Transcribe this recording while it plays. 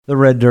The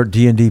Red Dirt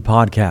D&D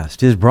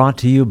podcast is brought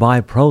to you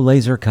by Pro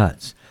Laser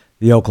Cuts.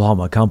 The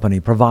Oklahoma company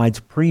provides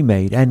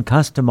pre-made and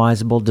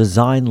customizable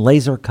design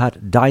laser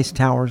cut dice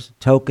towers,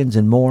 tokens,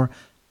 and more,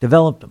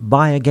 developed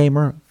by a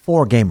gamer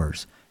for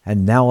gamers,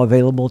 and now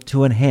available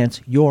to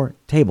enhance your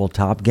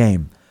tabletop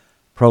game.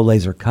 Pro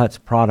Laser Cuts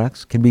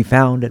products can be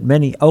found at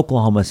many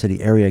Oklahoma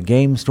City area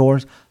game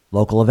stores,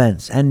 local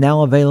events, and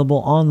now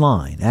available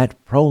online at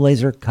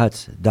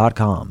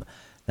ProLaserCuts.com.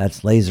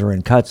 That's laser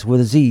and cuts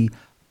with a Z,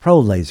 Pro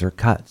Laser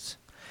Cuts.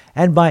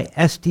 And by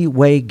SD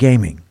Way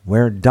Gaming,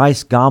 where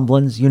dice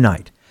goblins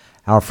unite.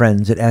 Our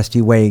friends at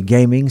SD Way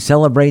Gaming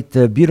celebrate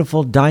the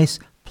beautiful dice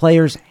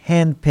players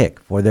handpick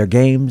for their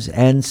games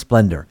and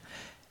splendor.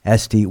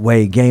 SD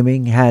Way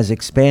Gaming has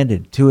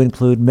expanded to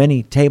include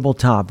many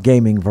tabletop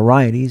gaming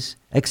varieties,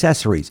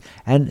 accessories,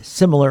 and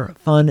similar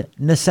fun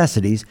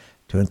necessities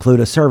to include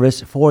a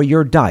service for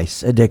your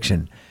dice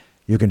addiction.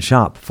 You can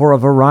shop for a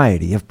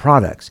variety of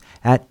products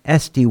at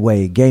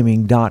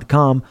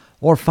sdwaygaming.com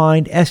or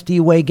find SD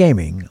Way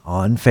Gaming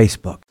on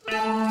Facebook.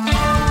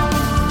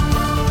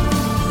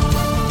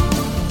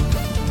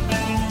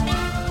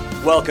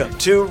 Welcome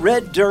to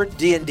Red Dirt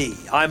D&D.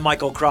 I'm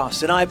Michael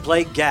Cross, and I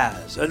play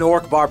Gaz, an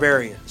orc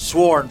barbarian,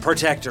 sworn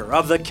protector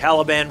of the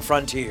Caliban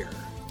frontier.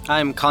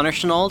 I'm Connor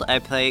Chenauld. I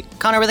play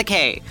Connor with a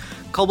K,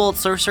 kobold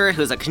sorcerer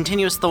who's a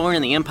continuous thorn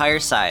in the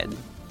Empire's side.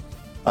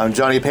 I'm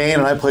Johnny Payne,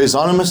 and I play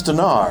Zonimus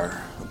Dinar,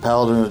 a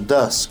paladin of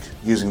dusk,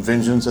 using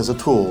vengeance as a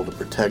tool to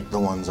protect the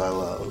ones I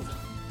love.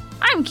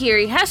 I'm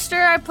Kiri Hester.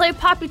 I play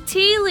Poppy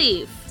Tea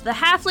Leaf, the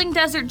halfling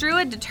desert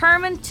druid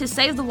determined to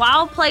save the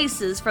wild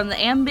places from the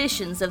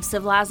ambitions of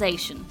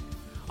civilization.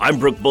 I'm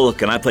Brooke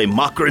Bullock, and I play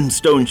Mokrin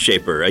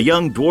Stoneshaper, a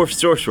young dwarf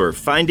sorcerer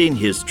finding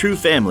his true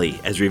family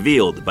as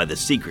revealed by the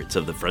secrets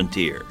of the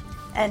frontier.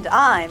 And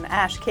I'm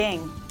Ash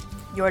King,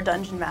 your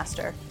dungeon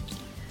master.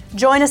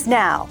 Join us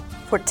now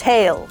for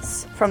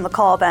Tales from the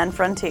Caliban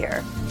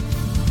Frontier.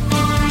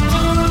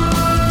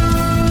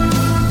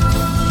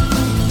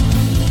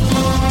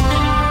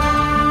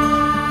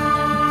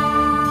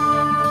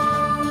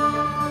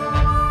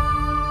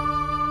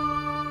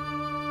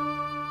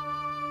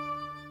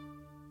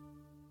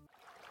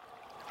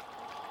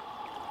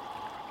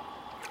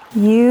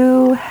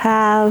 You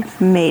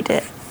have made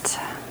it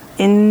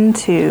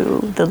into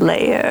the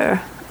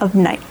lair of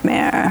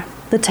Nightmare,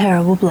 the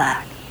Terrible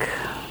Black,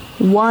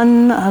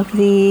 one of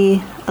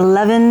the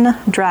 11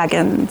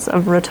 dragons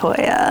of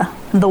Rotoya,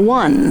 the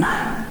one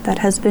that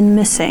has been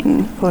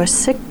missing for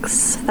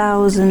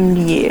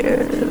 6,000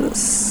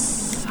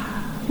 years.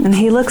 And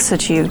he looks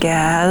at you,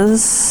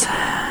 Gaz,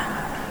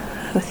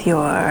 with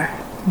your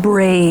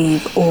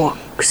brave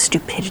orc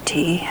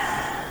stupidity.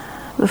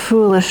 The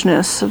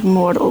foolishness of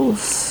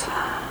mortals.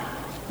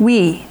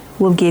 We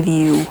will give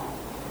you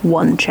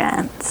one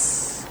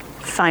chance.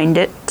 Find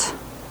it,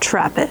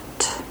 trap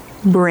it,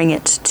 bring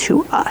it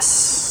to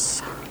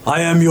us.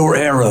 I am your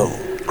arrow,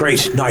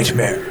 great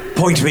nightmare.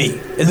 Point me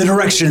in the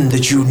direction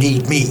that you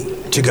need me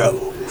to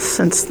go.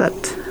 Since that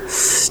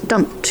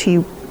stunt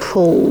you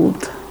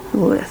pulled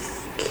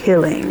with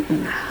killing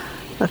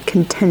a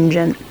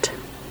contingent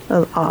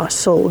of our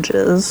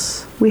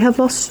soldiers, we have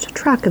lost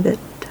track of it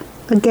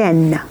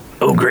again.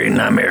 Oh, great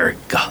nightmare.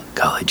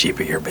 Golly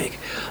jeepers, you're big.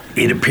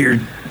 It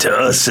appeared to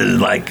us in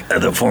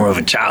the form of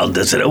a child.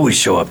 Does it always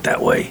show up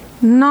that way?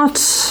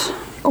 Not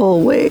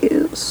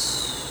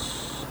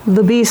always.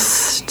 The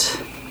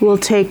beast will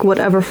take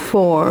whatever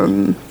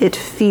form it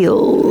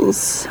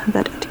feels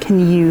that it can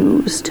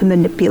use to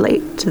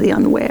manipulate the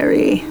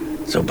unwary.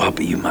 So,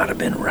 Papa, you might have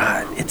been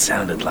right. It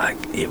sounded like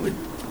it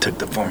took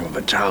the form of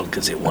a child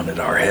because it wanted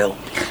our help.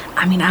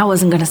 I mean, I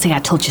wasn't going to say I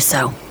told you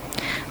so,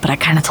 but I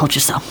kind of told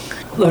you so.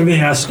 Let me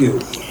ask you,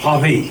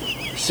 Poppy,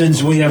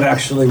 since we have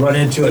actually run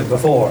into it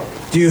before,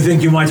 do you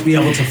think you might be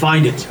able to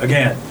find it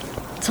again?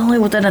 It's only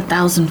within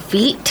 1,000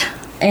 feet,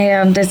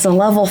 and it's a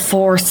level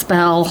 4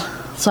 spell,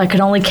 so I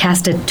can only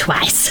cast it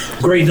twice.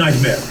 Great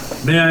nightmare.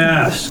 May I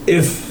ask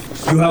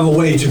if you have a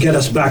way to get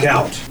us back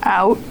out?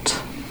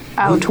 Out?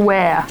 Out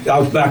where?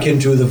 Out back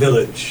into the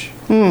village.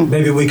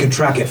 Maybe we can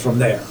track it from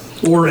there,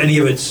 or any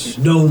of its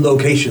known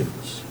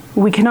locations.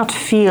 We cannot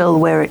feel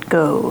where it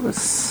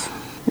goes.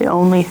 The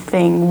only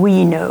thing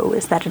we know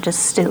is that it is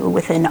still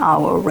within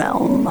our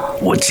realm.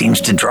 What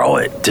seems to draw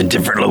it to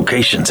different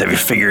locations? Have you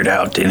figured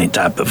out any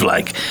type of,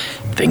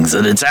 things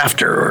that it's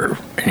after or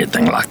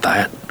anything like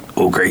that?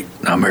 Oh, great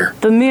nightmare.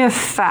 The mere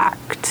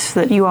fact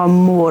that you are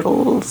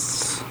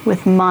mortals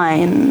with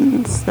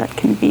minds that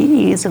can be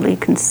easily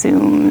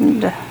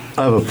consumed.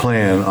 I have a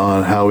plan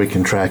on how we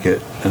can track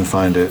it and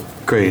find it.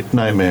 Great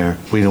nightmare.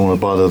 We don't want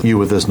to bother you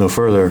with this no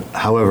further.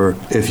 However,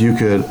 if you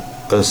could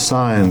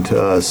assign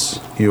to us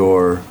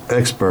your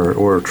expert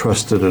or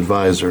trusted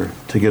advisor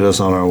to get us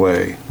on our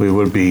way, we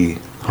would be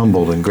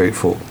humbled and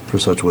grateful for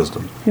such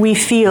wisdom. We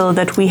feel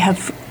that we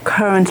have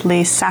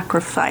currently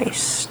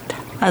sacrificed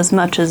as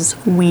much as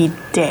we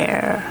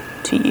dare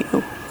to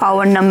you.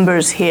 Our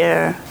numbers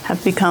here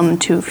have become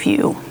too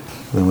few.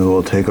 Then we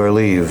will take our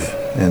leave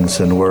and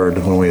send word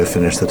when we have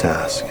finished the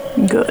task.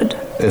 Good.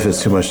 If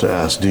it's too much to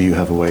ask, do you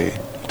have a way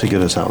to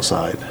get us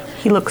outside.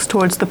 He looks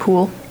towards the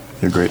pool.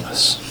 Your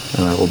greatness.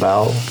 And I will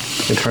bow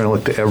and turn and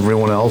look to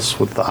everyone else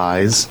with the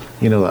eyes.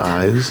 You know the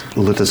eyes.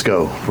 Let us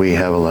go. We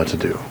have a lot to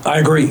do. I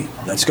agree.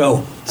 Let's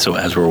go. So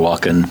as we're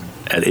walking,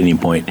 at any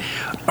point,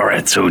 all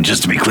right, so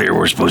just to be clear,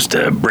 we're supposed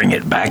to bring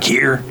it back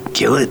here,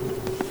 kill it,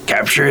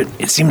 capture it?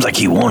 It seems like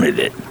he wanted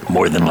it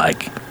more than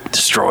like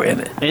destroying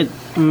it. It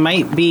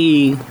might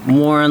be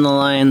more on the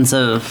lines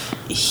of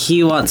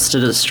he wants to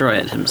destroy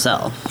it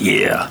himself.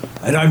 Yeah.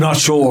 And I'm not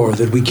sure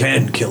that we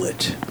can kill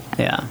it.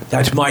 Yeah.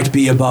 That might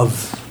be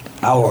above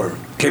our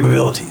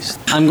capabilities.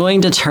 I'm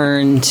going to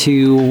turn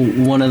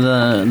to one of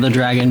the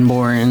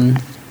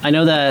Dragonborn. I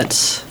know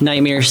that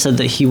Nightmare said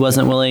that he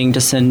wasn't willing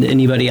to send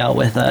anybody out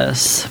with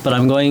us, but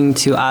I'm going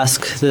to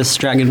ask this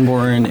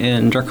Dragonborn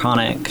in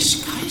Draconic.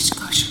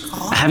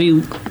 Have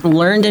you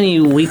learned any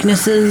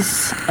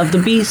weaknesses of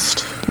the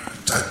beast?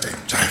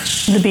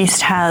 The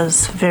beast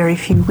has very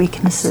few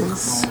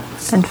weaknesses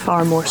and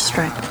far more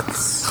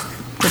strengths.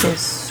 It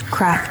is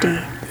crafty.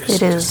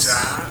 It is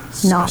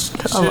not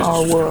of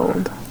our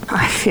world.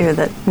 I fear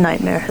that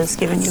Nightmare has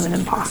given you an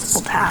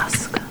impossible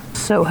task.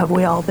 So have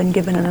we all been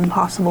given an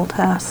impossible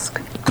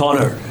task.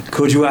 Connor,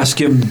 could you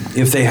ask him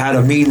if they had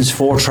a means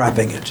for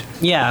trapping it?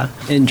 Yeah,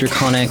 in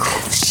Draconic.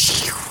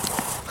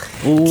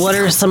 What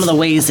are some of the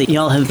ways that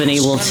y'all have been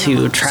able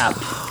to trap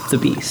the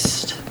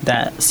beast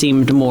that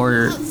seemed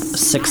more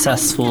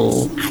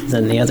successful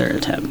than the other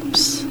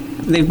attempts?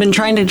 They've been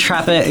trying to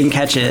trap it and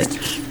catch it.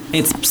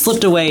 It's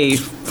slipped away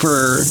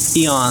for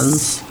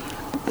eons.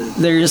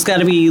 There's got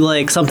to be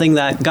like something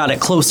that got it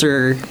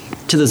closer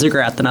to the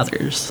ziggurat than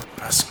others.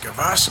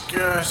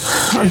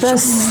 Our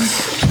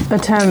best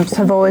attempts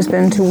have always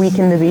been to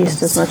weaken the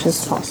beast as much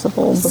as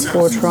possible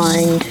before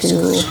trying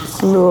to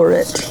lure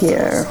it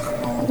here.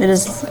 It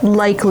is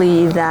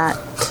likely that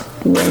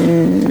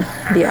when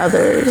the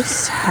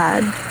others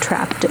had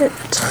trapped it,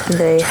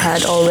 they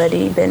had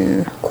already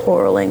been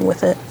quarreling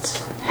with it,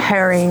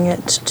 harrying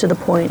it to the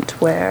point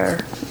where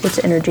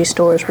its energy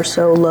stores were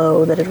so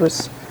low that it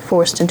was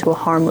forced into a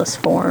harmless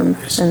form,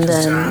 and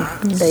then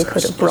they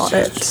could have brought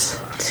it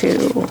to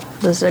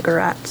the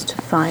ziggurat to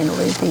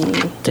finally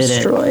be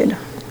destroyed.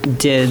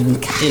 Did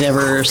it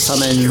ever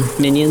summon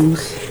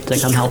minions to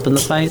come help in the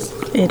fight?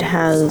 It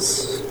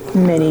has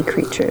many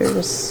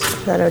creatures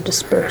that are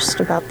dispersed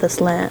about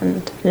this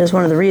land. It is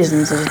one of the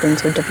reasons it has been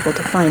so difficult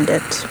to find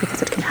it,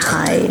 because it can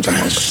hide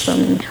amongst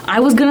them.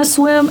 I was gonna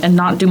swim and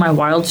not do my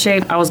wild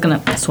shape. I was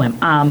gonna swim.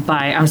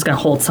 I was gonna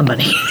hold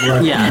somebody.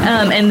 Right.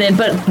 Yeah.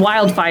 But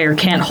Wildfire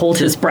can't hold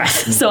his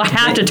breath, so I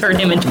have to turn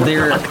him into.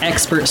 They're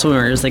expert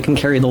swimmers. They can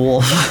carry the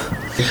wolf.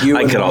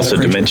 I could also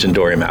dimension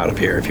door him out of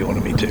here if you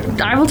wanted me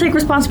to. I will take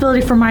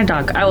responsibility for my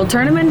dog. I will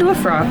turn him into a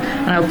frog,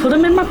 and I will put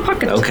him in my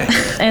pocket. Okay.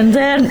 And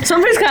then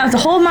somebody's gonna have to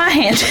hold my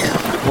hand.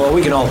 Well,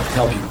 we can all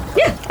help you.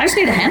 Yeah, I just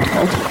need a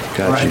handhold.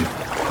 Got you.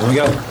 Here we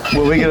go.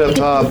 When we get up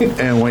top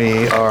and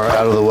we are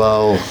out of the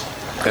well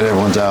and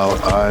everyone's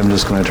out, I'm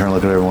just going to turn and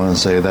look at everyone and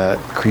say that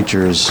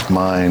creature's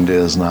mind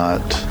is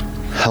not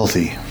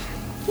healthy.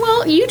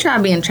 Well, you try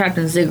being trapped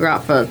in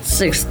Ziggurat for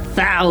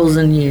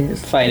 6,000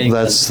 years. Fighting.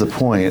 That's the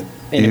point.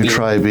 Enemy. You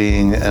try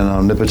being an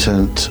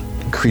omnipotent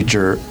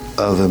creature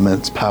of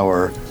immense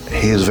power.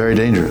 He is very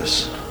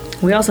dangerous.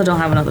 We also don't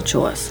have another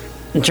choice.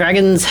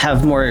 Dragons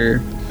have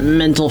more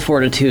mental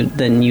fortitude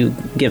than you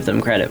give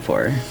them credit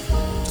for.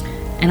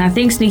 And I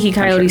think Sneaky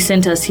Coyote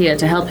sent us here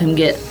to help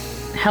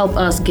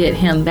us get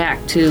him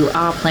back to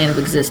our plane of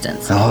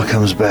existence. It all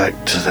comes back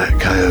to that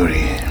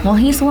coyote. Well,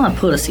 he's the one that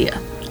put us here.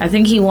 I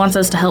think he wants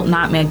us to help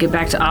Nightmare get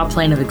back to our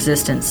plane of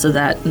existence so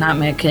that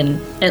Nightmare can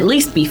at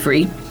least be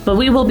free. But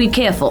we will be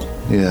careful.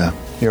 Yeah,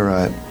 you're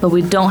right. But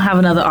we don't have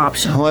another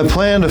option. Well, my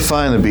plan to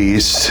find the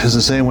beast is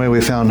the same way we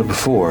found it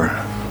before.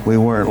 We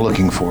weren't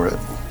looking for it,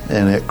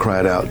 and it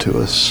cried out to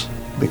us.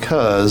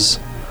 Because,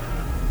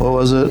 what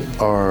was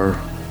it?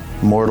 Our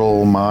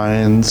mortal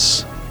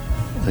minds,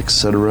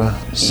 etc.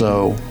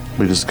 So,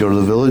 we just go to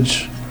the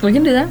village, We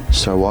can do that.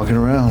 start walking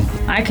around.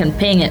 I can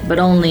ping it, but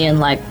only in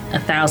like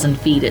 1,000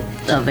 feet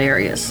of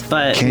areas.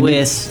 But Can you-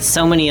 with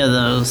so many of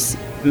those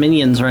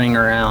minions running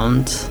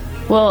around,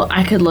 Well,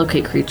 I could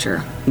locate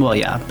creature. well,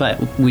 yeah, but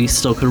we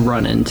still could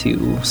run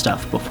into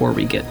stuff before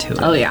we get to it.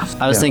 Oh, yeah.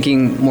 I was Yeah.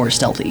 thinking more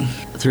stealthy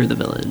through the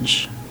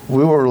village.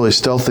 We weren't really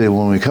stealthy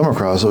when we come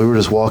across it. We were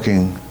just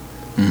walking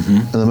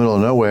in the middle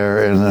of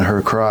nowhere and then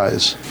heard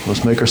cries.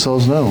 Let's make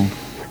ourselves known.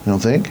 You don't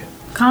think?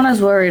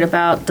 Connor's worried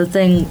about the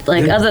thing,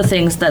 like other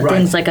things that Right.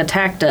 things like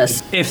attacked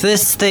us. If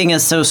this thing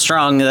is so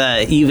strong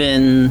that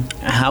even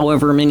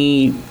however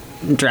many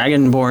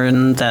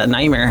Dragonborn that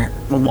Nightmare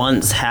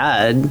once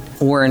had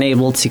weren't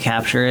able to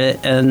capture it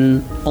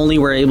and only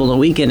were able to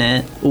weaken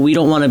it, we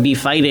don't want to be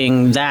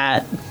fighting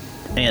that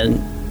and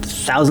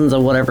thousands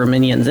of whatever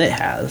minions it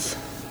has.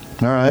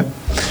 All right.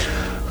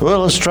 Well,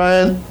 let's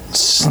try it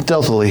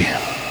stealthily.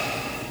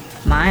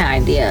 My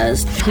idea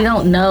is he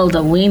don't know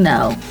that we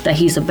know that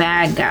he's a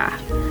bad guy.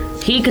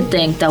 He could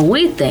think that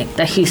we think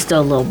that he's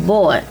still a little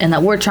boy and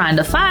that we're trying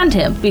to find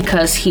him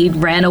because he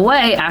ran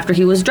away after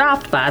he was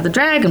dropped by the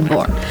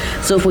Dragonborn.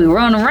 So if we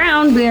run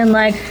around being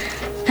like,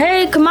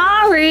 Hey,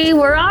 Kamari,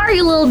 where are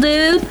you, little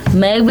dude?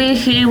 Maybe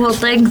he will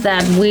think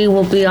that we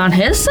will be on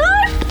his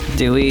side?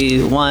 Do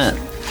we want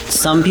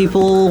some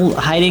people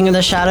hiding in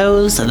the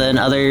shadows and then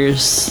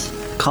others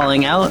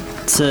calling out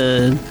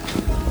to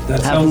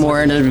have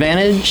more an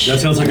advantage? That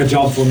sounds like a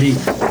job for me.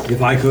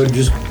 If I could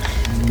just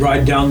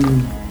ride down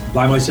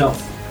by myself,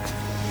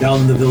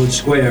 down the village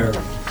square,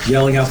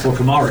 yelling out for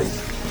Kamari.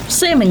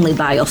 Seemingly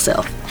by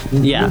yourself.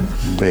 Yeah.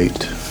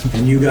 Bait.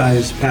 And you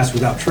guys pass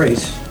without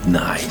trace,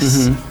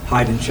 Nice.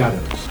 hide in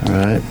shadows. All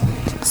right.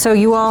 So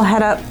you all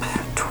head up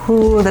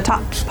to the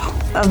top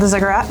of the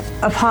ziggurat.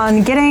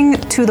 Upon getting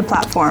to the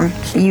platform,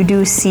 you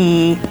do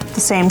see the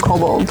same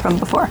kobold from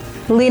before,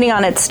 leaning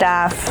on its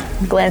staff,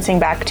 glancing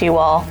back to you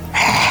all.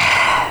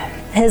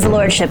 His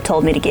lordship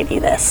told me to give you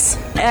this.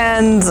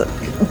 And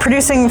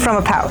producing from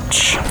a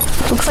pouch,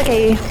 looks like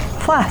a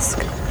flask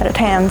that it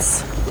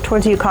hands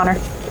towards you, Connor.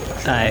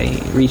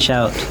 I reach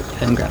out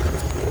and grab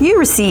it. You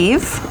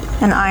receive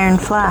an iron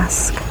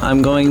flask.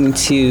 I'm going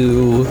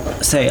to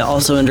say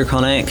also in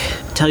Draconic,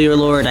 tell your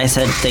lord I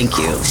said thank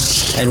you,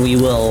 and we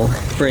will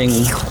bring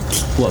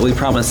what we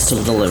promised to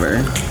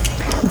deliver.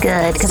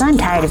 Good, because I'm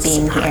tired of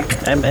being here.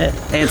 I bet.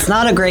 It's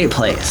not a great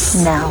place.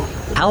 No.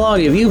 How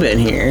long have you been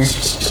here?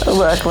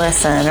 Look,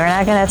 listen, we're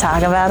not going to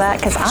talk about that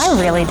because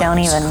I really don't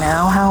even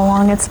know how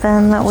long it's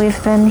been that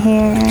we've been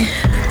here.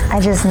 I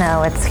just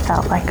know it's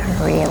felt like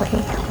a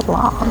really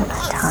long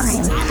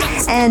time.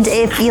 And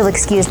if you'll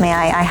excuse me,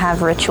 I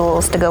have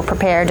rituals to go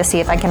prepare to see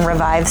if I can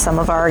revive some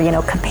of our,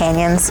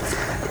 companions.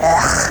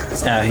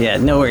 Ugh. Oh, yeah,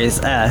 no worries.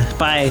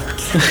 Bye.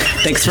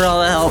 Thanks for all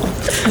the help.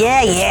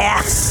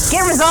 Yeah.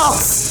 Get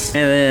results!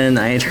 And then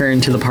I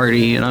turn to the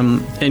party, and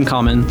I'm in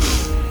common.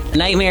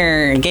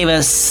 Nightmare gave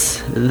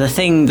us the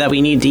thing that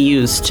we need to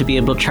use to be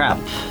able to trap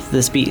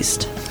this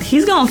beast.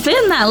 He's gonna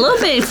fit in that little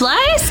bitty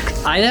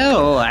flask. I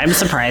know, I'm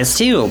surprised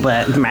too,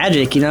 but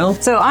magic,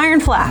 So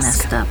iron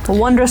flask, Messed up. a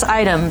wondrous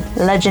item,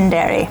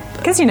 legendary.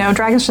 Because,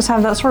 dragons just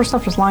have that sort of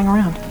stuff just lying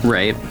around.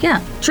 Right.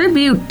 Yeah,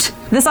 tribute.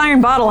 This iron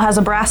bottle has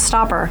a brass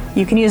stopper.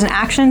 You can use an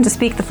action to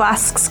speak the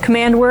flask's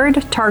command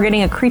word,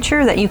 targeting a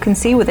creature that you can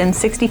see within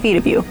 60 feet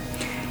of you.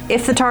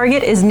 If the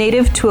target is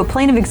native to a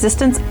plane of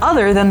existence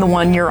other than the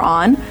one you're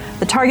on,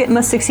 the target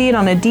must succeed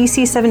on a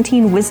DC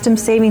 17 Wisdom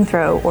saving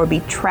throw or be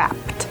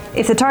trapped.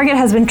 If the target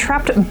has been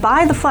trapped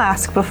by the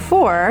flask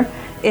before,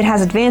 it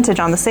has advantage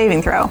on the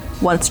saving throw.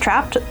 Once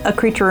trapped, a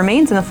creature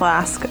remains in the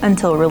flask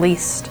until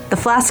released. The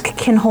flask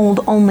can hold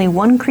only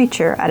one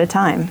creature at a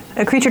time.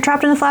 A creature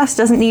trapped in the flask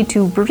doesn't need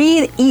to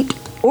breathe, eat,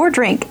 or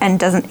drink, and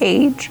doesn't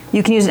age.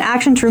 You can use an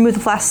action to remove the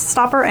flask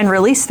stopper and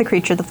release the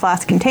creature the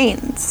flask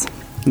contains.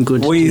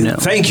 Good We to know.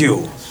 thank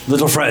you,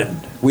 little friend.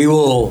 We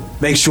will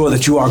make sure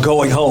that you are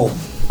going home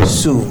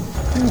soon.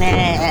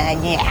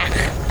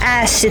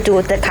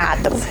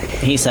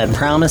 He said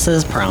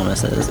promises.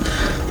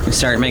 We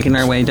start making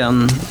our way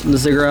down the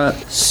ziggurat.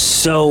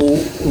 So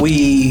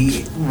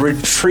we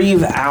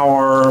retrieve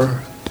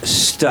our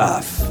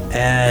stuff,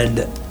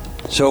 and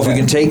so if we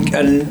can take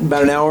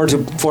about an hour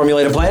to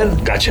formulate a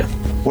plan. Gotcha.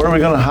 Where are we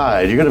going to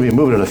hide? You're going to be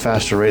moving at a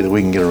faster rate than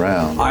we can get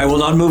around. I will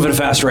not move at a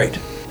fast rate.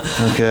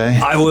 Okay.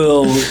 I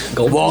will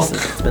walk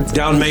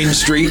down Main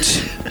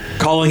Street,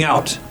 calling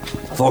out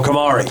for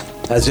Kamari,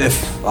 as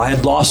if I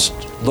had lost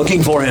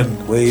looking for him.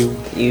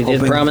 You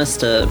did promise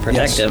to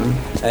protect him.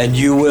 And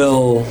you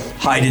will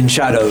hide in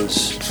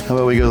shadows. How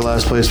about we go to the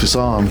last place we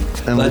saw him?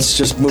 And Let's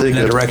just move take in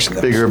that a direction,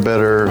 then. Bigger,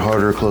 better,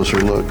 harder, closer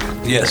look.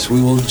 Yes,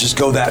 we will just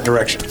go that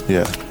direction.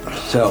 Yeah.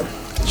 So,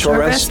 short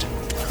rest.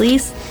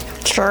 Please.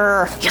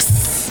 Sure.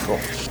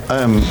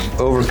 I am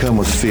overcome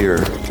with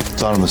fear.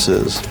 Autonomous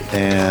is.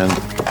 And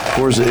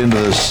towards the end of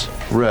this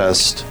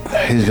rest,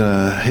 he's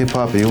gonna, hey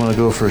Poppy, you wanna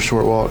go for a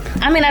short walk?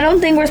 I mean, I don't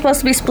think we're supposed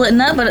to be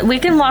splitting up, but we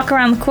can walk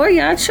around the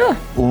courtyard, sure.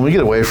 When we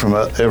get away from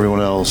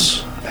everyone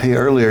else, hey,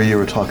 earlier you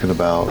were talking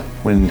about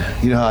when,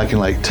 you know how I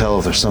can tell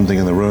if there's something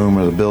in the room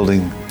or the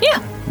building?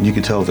 Yeah. You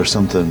can tell if there's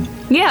something.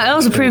 Yeah, that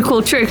was a pretty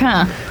cool trick,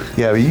 huh?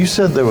 Yeah, but you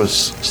said there was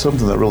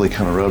something that really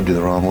kind of rubbed you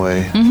the wrong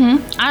way.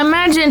 I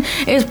imagine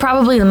it's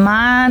probably the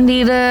Mind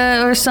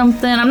Eater or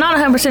something. I'm not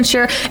 100%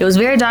 sure. It was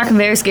very dark and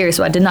very scary,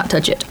 so I did not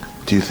touch it.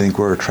 Do you think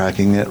we're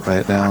tracking it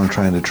right now and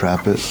trying to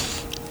trap it?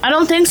 I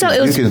don't think so. It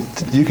was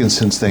You can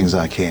sense things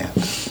I can't.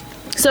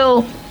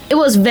 so. It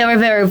was very,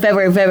 very,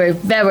 very, very,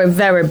 very,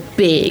 very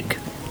big,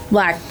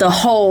 like the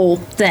whole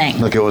thing.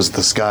 Like it was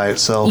the sky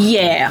itself?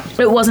 Yeah,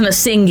 it wasn't a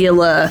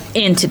singular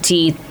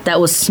entity that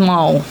was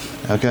small.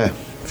 Okay.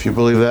 If you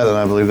believe that, then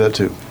I believe that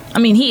too. I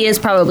mean, he is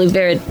probably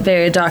very,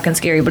 very dark and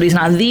scary, but he's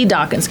not the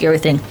dark and scary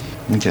thing.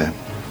 Okay.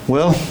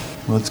 Well,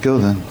 let's go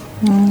then.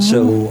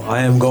 So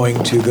I am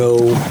going to go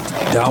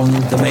down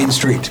the main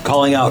street,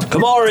 calling out,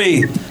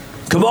 Kamari!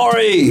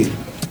 Kamari!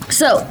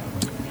 So,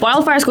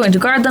 Wildfire's going to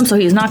guard them, so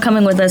he's not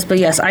coming with us, but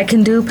yes, I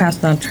can do pass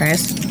without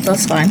trace.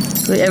 That's fine.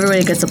 So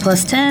everybody gets a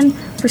 +10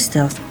 for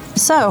stealth.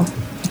 So,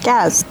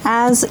 Gaz,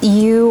 as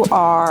you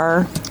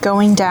are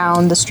going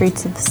down the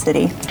streets of the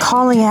city,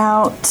 calling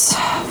out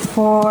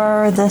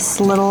for this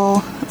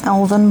little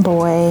elven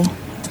boy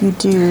you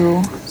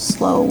do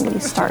slowly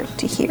start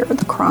to hear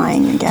the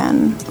crying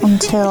again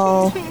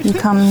until you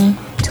come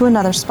to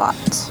another spot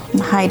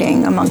and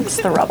hiding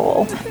amongst the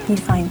rubble. You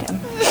find him.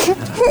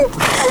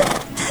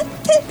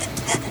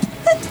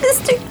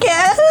 Mr.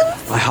 Gaz?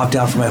 I hopped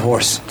down from my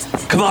horse.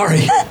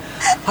 Kamari,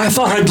 I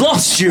thought I'd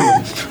lost you.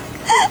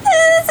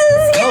 This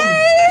is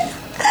scary.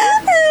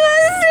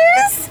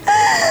 Monsters.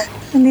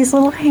 And these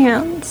little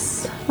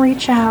hands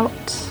reach out.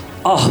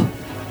 Oh,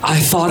 I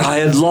thought I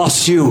had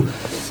lost you,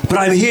 but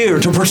I'm here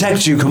to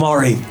protect you,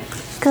 Kamari.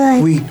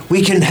 Good.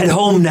 We can head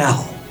home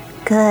now.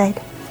 Good.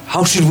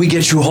 How should we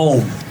get you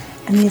home?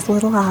 And these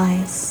little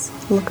eyes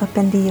look up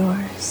into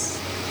yours.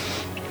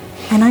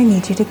 And I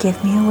need you to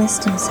give me a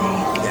wisdom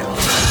save.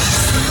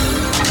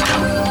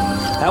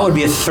 That would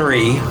be a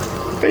 3.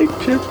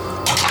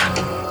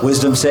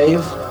 Wisdom save?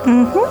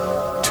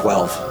 Mm-hmm.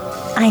 12.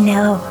 I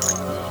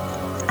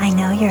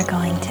know you're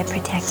going to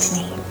protect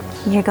me.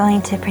 You're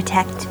going to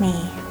protect me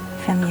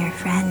from your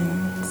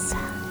friends.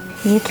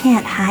 You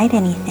can't hide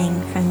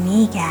anything from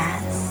me,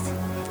 Gaz.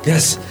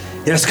 Yes,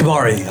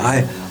 Kamari.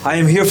 I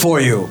am here for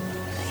you.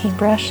 He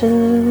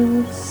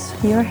brushes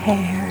your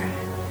hair.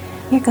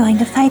 You're going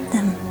to fight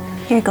them.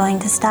 You're going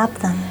to stop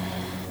them.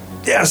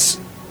 Yes,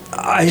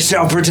 I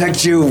shall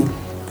protect you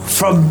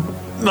from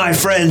my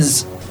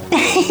friends.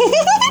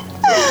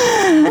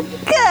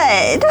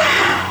 Good.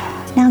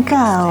 Now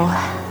go.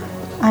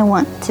 I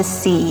want to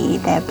see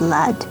their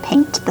blood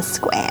paint the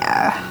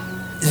square.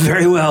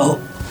 Very well.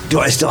 Do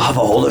I still have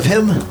a hold of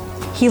him?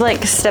 He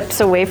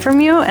steps away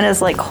from you and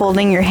is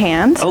holding your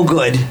hand. Oh,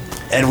 good.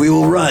 And we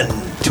will run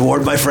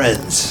toward my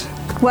friends.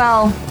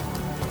 Well,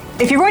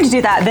 if you're going to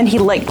do that, then he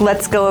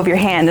lets go of your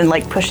hand and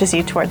pushes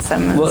you towards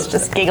them and is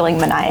just giggling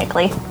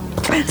maniacally.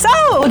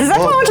 So, does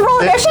everyone want to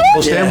roll initiative?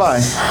 Well, stand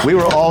by. We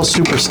were all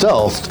super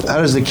stealthed.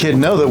 How does the kid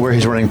know that where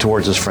he's running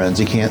towards his friends?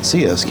 He can't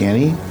see us, can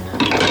he?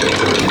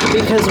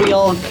 Because we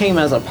all came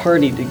as a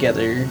party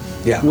together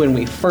when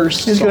we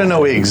first He's going to know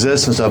we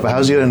exist and stuff, but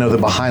how's he going to know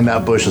that behind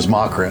that bush is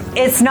Makrin?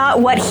 It's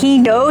not what he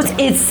knows,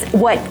 it's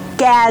what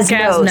Gaz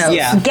knows.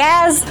 Yeah.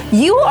 Gaz,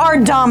 you are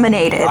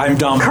dominated. I'm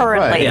dominated.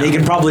 Currently. Right. He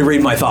can probably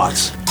read my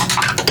thoughts.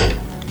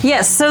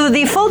 Yes, so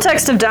the full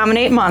text of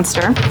Dominate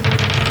Monster.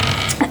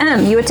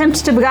 You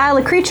attempt to beguile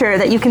a creature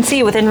that you can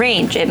see within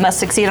range. It must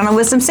succeed on a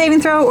wisdom saving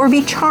throw or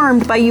be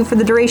charmed by you for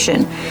the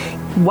duration.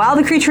 While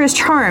the creature is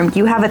charmed,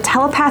 you have a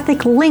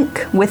telepathic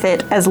link with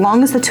it as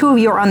long as the two of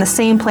you are on the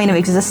same plane of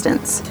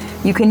existence.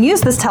 You can use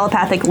this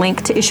telepathic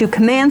link to issue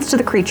commands to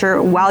the creature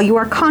while you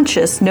are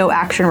conscious, no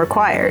action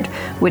required,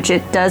 which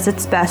it does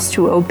its best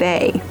to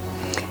obey.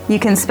 You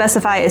can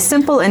specify a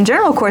simple and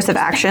general course of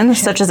action,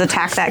 such as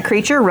attack that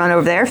creature, run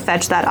over there,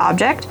 fetch that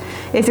object.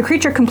 If the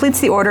creature completes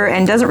the order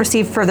and doesn't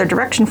receive further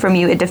direction from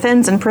you, it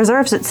defends and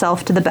preserves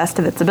itself to the best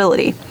of its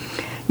ability.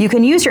 You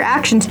can use your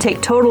action to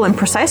take total and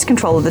precise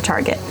control of the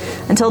target.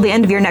 Until the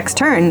end of your next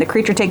turn, the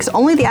creature takes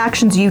only the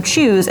actions you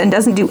choose and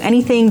doesn't do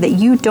anything that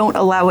you don't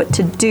allow it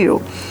to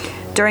do.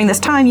 During this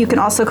time, you can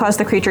also cause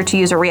the creature to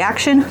use a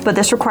reaction, but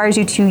this requires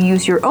you to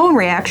use your own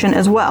reaction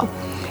as well.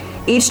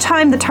 Each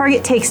time the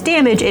target takes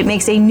damage, it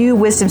makes a new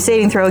wisdom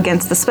saving throw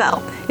against the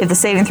spell. If the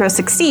saving throw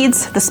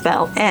succeeds, the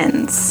spell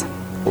ends.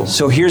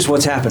 So here's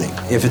what's happening,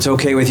 if it's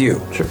okay with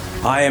you. Sure.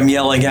 I am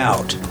yelling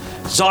out,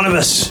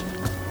 Zonimus,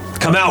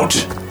 come out,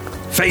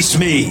 face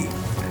me.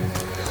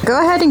 Go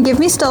ahead and give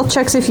me stealth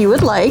checks if you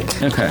would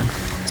like. Okay.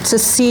 To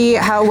see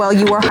how well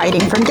you are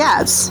hiding from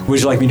Gaz.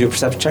 Would you like me to do a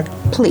perception check?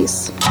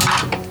 Please.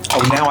 Oh,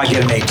 now I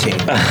get an 18.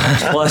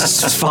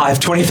 Plus 5,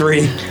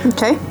 23.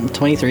 Okay.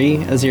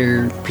 23 as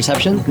your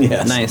perception?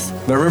 Yes. Nice.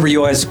 But remember,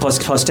 you always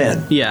plus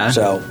 10. Yeah.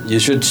 So you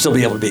should still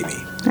be able to beat me.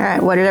 All right,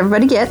 what did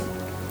everybody get?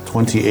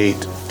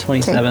 28.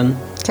 27.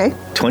 Okay.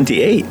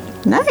 28.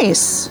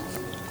 Nice.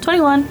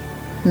 21.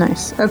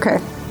 Nice. Okay.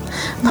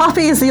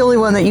 Poppy is the only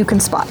one that you can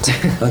spot.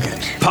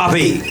 Okay.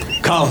 Poppy,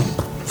 come,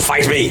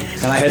 fight me.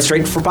 And I head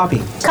straight for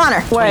Poppy.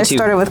 Connor. Well, I 22.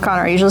 started with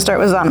Connor. I usually start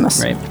with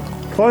Zonimus. Right.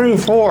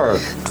 24.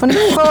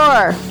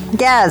 24.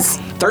 Gaz.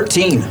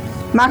 13.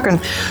 Makrin.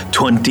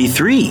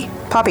 23.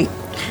 Poppy.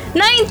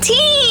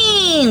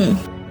 19!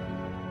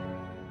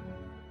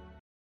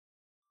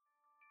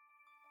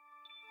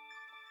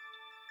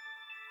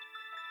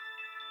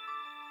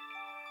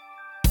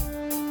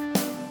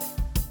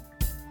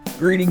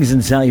 Greetings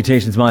and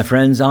salutations, my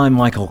friends. I'm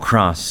Michael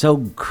Cross. So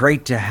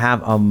great to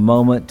have a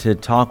moment to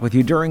talk with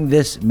you during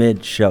this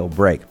mid-show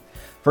break.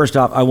 First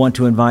off, I want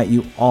to invite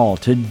you all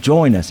to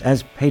join us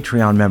as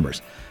Patreon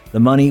members.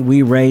 The money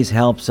we raise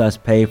helps us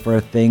pay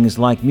for things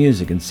like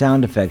music and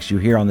sound effects you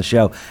hear on the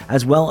show,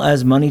 as well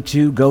as money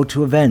to go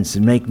to events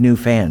and make new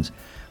fans.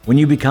 When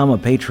you become a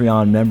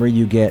Patreon member,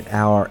 you get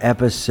our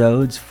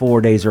episodes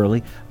 4 days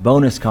early,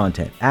 bonus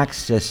content,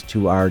 access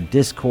to our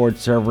Discord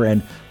server,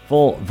 and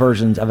full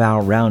versions of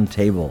our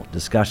roundtable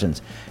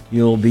discussions.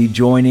 You'll be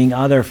joining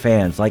other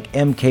fans like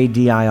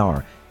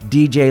MKDIR,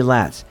 DJ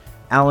Latz,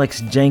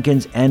 Alex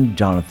Jenkins, and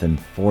Jonathan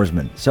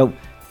Forsman. So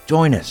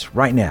join us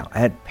right now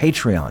at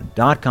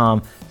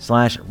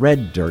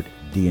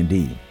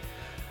patreon.com/reddirtdnd.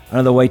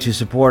 Another way to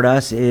support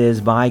us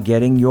is by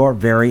getting your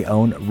very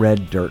own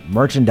Red Dirt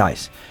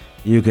merchandise.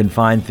 You can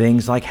find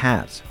things like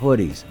hats,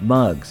 hoodies,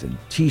 mugs, and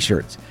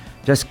t-shirts.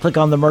 Just click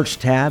on the merch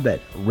tab at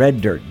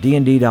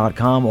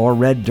reddirtdnd.com or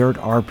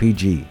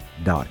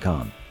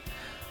reddirtrpg.com.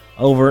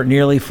 Over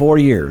nearly 4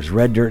 years,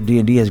 Red Dirt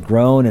D&D has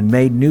grown and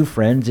made new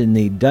friends in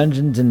the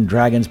Dungeons &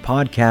 Dragons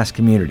podcast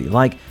community,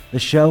 like the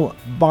show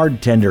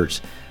Bardtenders.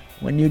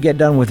 When you get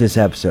done with this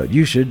episode,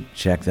 you should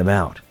check them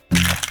out.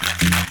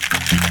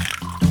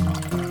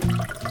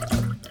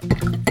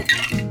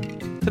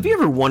 Have you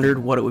ever wondered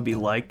what it would be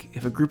like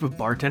if a group of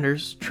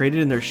bartenders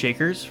traded in their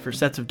shakers for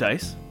sets of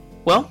dice?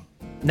 Well,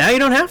 now you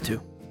don't have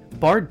to.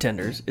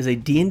 Bardtenders is a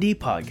D&D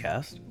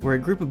podcast where a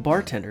group of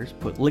bartenders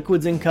put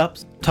liquids in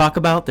cups, talk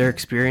about their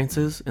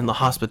experiences in the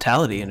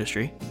hospitality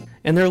industry,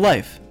 and their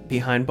life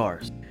behind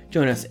bars.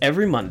 Join us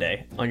every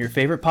Monday on your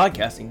favorite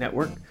podcasting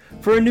network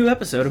for a new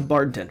episode of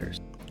Bardtenders.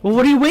 Well,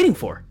 what are you waiting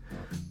for?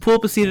 Pull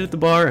up a seat at the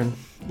bar and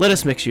let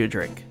us mix you a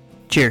drink.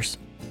 Cheers.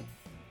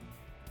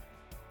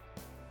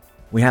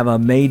 We have a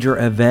major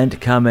event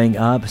coming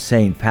up,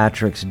 St.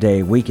 Patrick's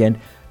Day weekend.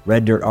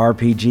 Red Dirt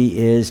RPG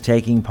is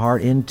taking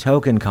part in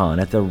TokenCon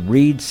at the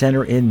Reed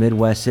Center in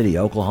Midwest City,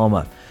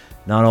 Oklahoma.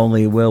 Not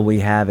only will we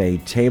have a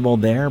table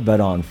there, but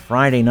on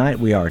Friday night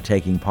we are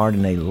taking part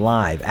in a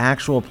live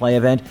actual play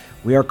event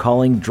we are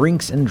calling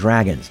Drinks and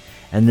Dragons.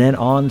 And then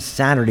on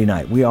Saturday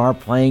night we are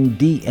playing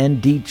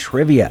D&D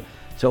Trivia.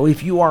 So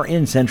if you are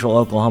in Central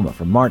Oklahoma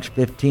from March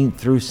 15th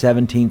through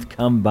 17th,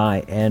 come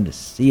by and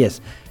see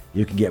us.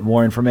 You can get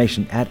more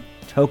information at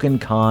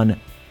tokencon.net.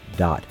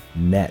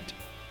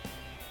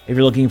 If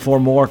you're looking for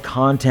more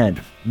content,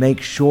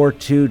 make sure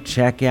to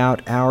check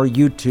out our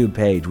YouTube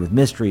page with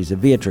Mysteries of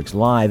Beatrix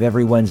live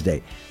every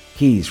Wednesday.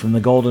 Keys from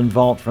the Golden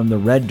Vault from the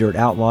Red Dirt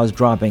Outlaws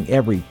dropping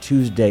every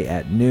Tuesday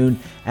at noon,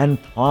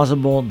 and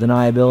Plausible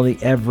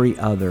Deniability every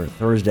other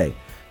Thursday.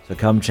 So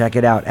come check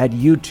it out at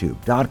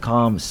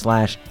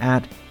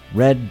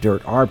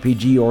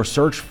youtube.com/@RedDirtRPG or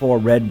search for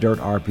Red Dirt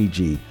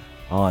RPG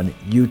on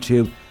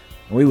YouTube.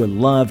 We would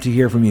love to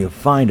hear from you.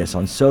 Find us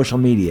on social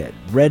media at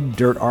Red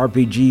Dirt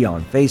RPG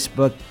on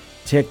Facebook,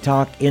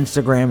 TikTok,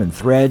 Instagram, and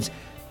Threads.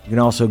 You can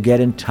also get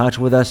in touch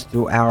with us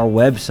through our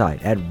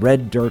website at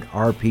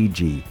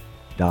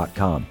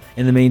reddirtrpg.com.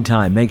 In the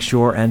meantime, make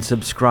sure and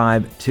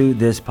subscribe to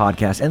this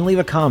podcast and leave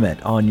a comment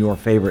on your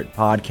favorite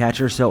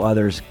podcatcher so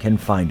others can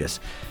find us.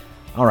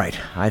 All right,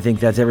 I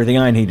think that's everything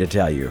I need to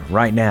tell you.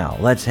 Right now,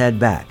 let's head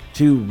back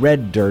to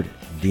Red Dirt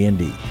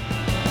D&D.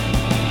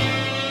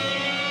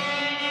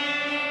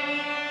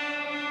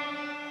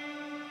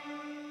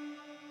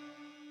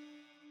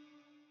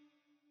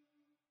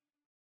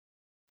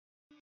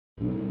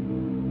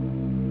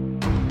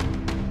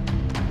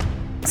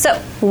 So,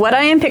 what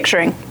I am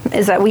picturing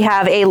is that we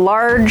have a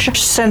large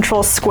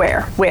central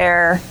square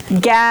where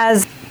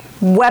Gaz,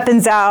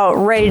 weapons out,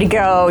 ready to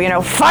go,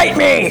 fight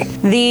me!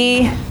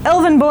 The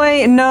elven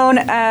boy known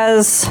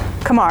as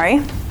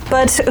Kamari,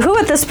 but who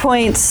at this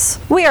point,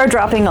 we are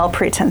dropping all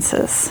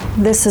pretenses.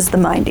 This is the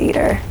Mind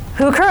Eater,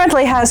 who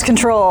currently has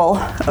control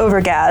over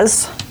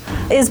Gaz,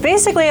 is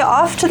basically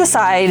off to the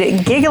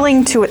side,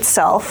 giggling to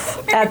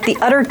itself at the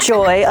utter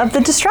joy of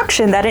the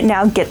destruction that it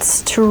now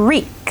gets to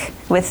wreak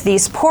with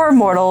these poor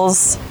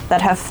mortals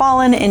that have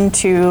fallen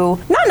into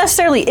not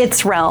necessarily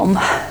its realm,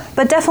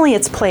 but definitely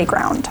its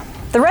playground.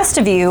 The rest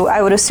of you,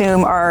 I would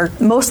assume, are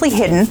mostly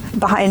hidden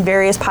behind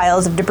various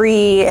piles of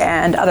debris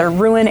and other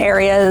ruin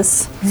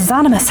areas.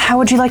 Zonimus, how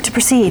would you like to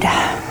proceed?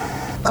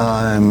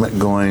 I'm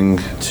going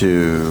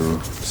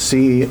to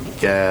see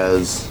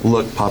Gaz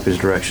look Poppy's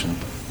direction.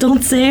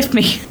 Don't save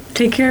me.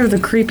 Take care of the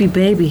creepy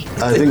baby.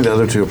 I think the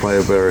other two are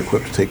probably better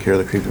equipped to take care of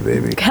the creepy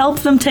baby. Help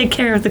them take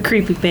care of the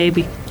creepy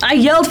baby. I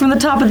yelled from the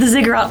top of the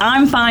ziggurat,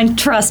 I'm fine,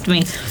 trust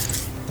me.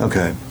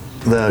 Okay.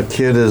 The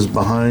kid is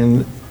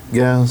behind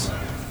Gaz?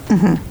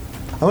 Mm-hmm.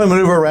 I'm going to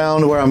maneuver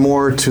around where I'm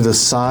more to the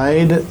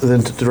side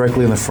than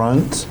directly in the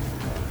front.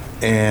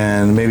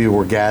 And maybe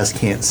where Gaz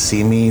can't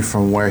see me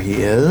from where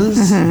he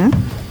is. Mm-hmm.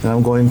 And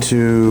I'm going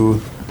to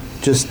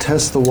just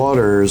test the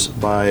waters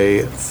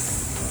by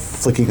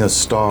flicking a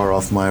star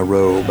off my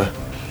robe.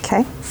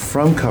 Okay.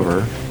 From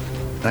cover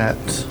at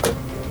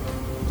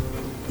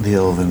the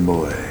elven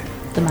boy.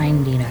 The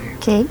Mind Eater.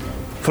 Okay.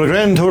 For a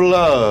grand total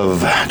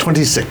of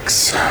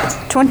 26.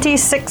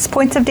 26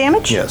 points of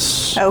damage?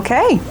 Yes.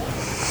 Okay.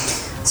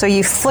 So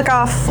you flick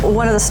off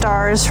one of the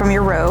stars from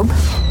your robe.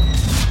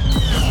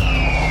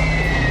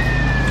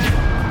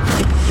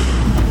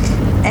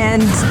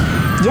 And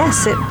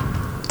yes, it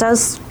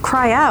does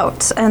cry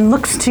out and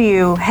looks to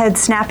you, head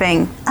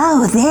snapping.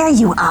 Oh, there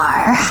you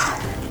are.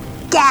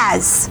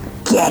 Gaz,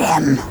 get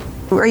him.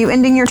 Are you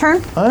ending your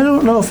turn? I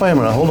don't know if I am.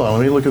 Hold on,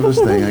 let me look at this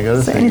thing. I got a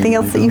Is there thing. anything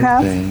else that you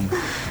have?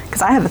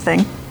 Because I have a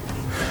thing.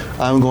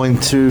 I'm going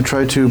to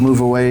try to move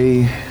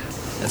away.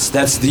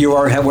 That's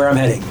where I'm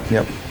heading.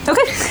 Yep.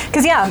 Okay,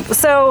 because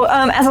so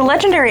as a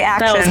legendary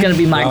action... That was going to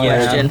be my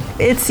question.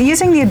 Yeah. It's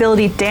using the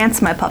ability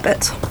Dance My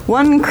Puppet.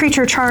 One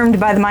creature charmed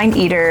by the Mind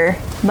Eater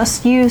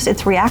must use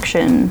its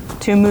reaction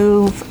to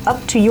move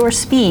up to your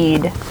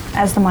speed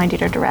as the Mind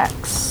Eater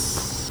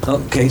directs.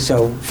 Okay,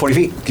 so 40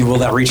 feet. Will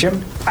that reach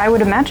him? I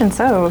would imagine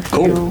so. If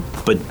Cool. you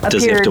But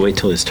does he have to appeared- wait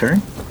till his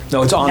turn?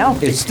 No, it's on. No.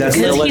 That's Because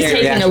the he's legendary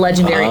taking action. a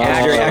legendary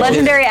action.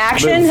 legendary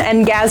action, Move.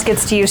 and Gaz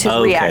gets to use his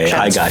Okay, reaction.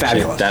 I got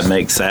Fabulous. you. That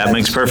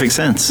makes perfect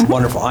sense.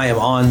 Wonderful. I am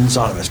on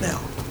Zonimus now.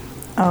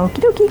 Okie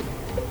dokie.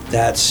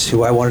 That's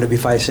who I wanted to be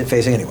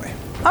facing anyway.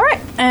 All right,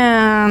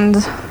 and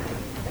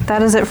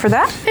that is it for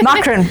that.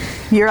 Makron,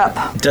 you're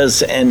up.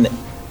 Does an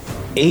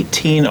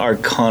 18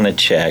 Arcana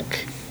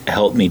check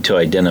help me to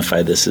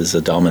identify this as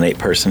a dominate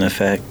person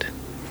effect?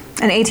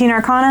 An 18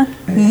 Arcana?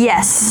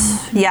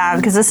 Yes. Yeah,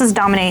 because this is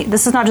dominate.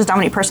 This is not just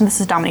dominate person. This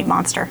is dominate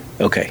monster.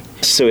 Okay.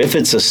 So if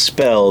it's a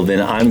spell,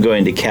 then I'm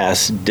going to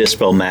cast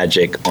Dispel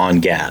Magic on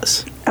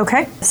Gaz.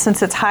 Okay.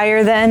 Since it's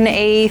higher than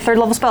a 3rd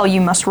level spell,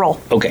 you must roll.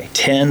 Okay.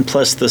 10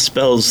 plus the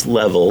spell's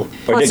level.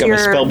 Or Plus did I get my your-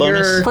 spell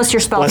bonus? plus your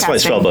spell That's my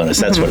casting. spell bonus.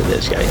 That's what it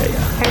is. Yeah.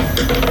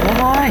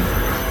 Why?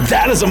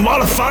 That is a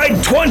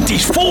modified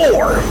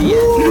 24!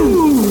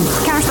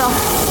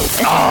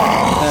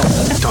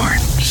 Counterspell. Darn.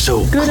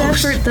 So Good close.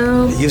 effort,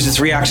 though. Use its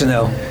reaction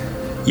though.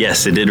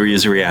 Yes, it did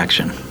reuse a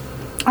reaction.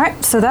 All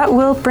right, so that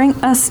will bring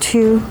us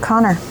to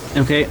Connor.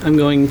 Okay, I'm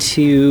going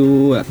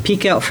to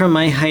peek out from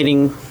my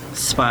hiding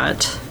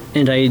spot,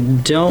 and I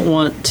don't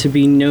want to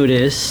be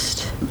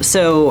noticed.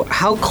 So,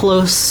 how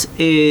close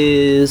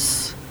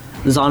is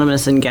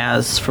Zonimus and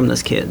Gaz from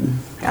this kid?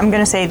 I'm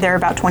going to say they're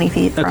about 20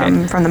 feet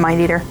Okay. from the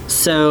Mind Eater.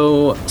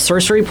 So,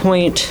 sorcery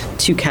point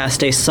to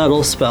cast a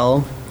subtle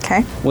spell,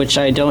 Okay. which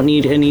I don't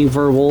need any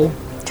verbal,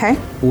 Okay.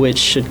 which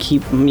should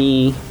keep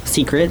me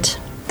secret.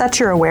 That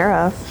you're aware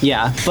of.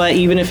 Yeah, but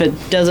even if it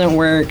doesn't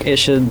work, it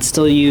should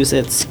still use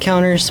its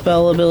counter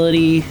spell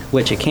ability,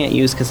 which it can't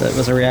use because that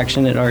was a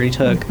reaction it already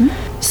took.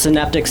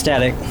 Synaptic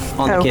static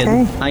on the Okay.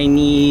 kid. I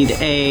need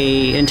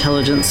a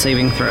intelligence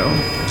saving throw.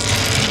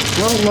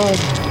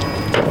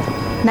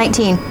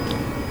 19.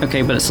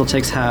 Okay, but it still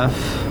takes half.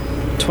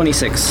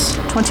 26.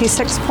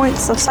 26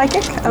 points of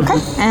psychic. Okay.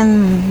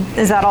 And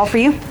is that all for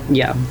you?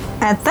 Yeah.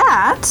 At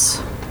that,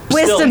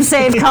 wisdom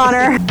save,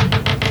 Connor.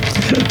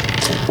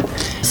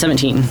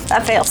 17.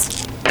 That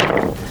fails.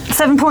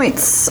 7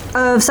 points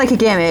of psychic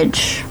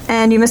damage,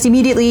 and you must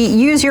immediately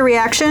use your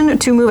reaction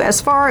to move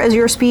as far as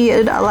your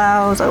speed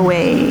allows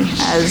away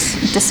as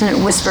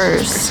dissonant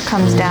whispers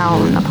comes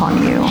down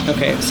upon you.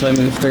 Okay, so I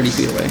move 30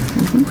 feet away.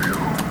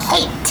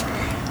 Hate.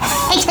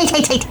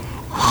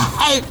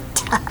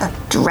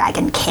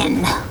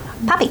 Dragonkin.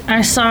 Poppy.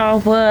 I saw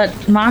what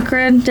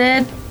Makron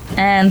did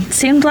and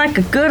seemed like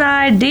a good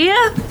idea.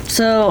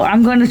 So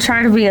I'm going to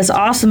try to be as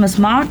awesome as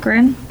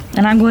Makron.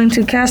 And I'm going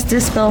to cast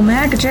Dispel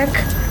Magic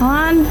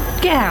on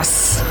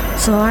Gas.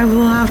 So I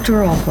will have to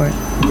roll for it.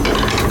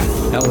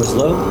 That was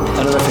low.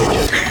 Another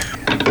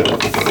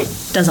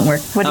fidget. Doesn't work.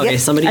 What do you Okay,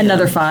 get? somebody.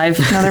 Another 5.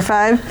 Another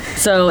 5.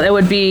 So it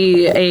would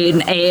be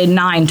a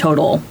 9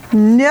 total.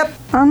 Yep.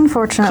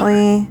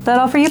 Unfortunately. That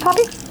all for you,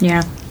 Poppy?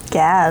 Yeah.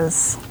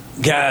 Gaz.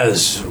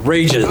 Gaz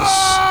rages.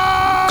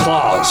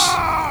 Claws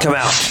come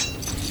out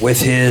with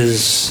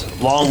his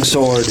long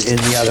sword in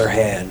the other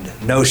hand.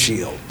 No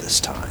shield this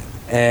time.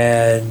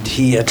 And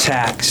he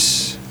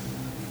attacks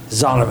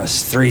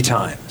Zonimus 3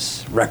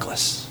 times.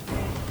 Reckless.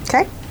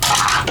 Okay.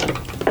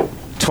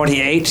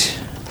 28.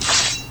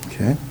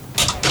 Okay.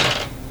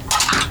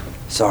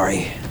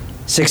 Sorry.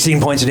 16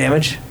 points of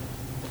damage.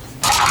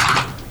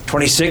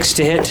 26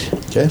 to hit.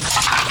 Okay.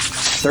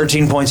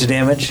 13 points of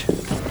damage.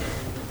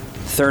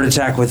 Third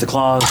attack with the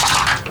claws.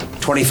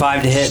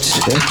 25 to hit.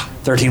 Okay.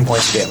 13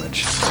 points of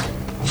damage.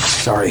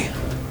 Sorry.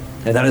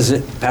 And that is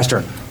it. Pass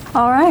turn.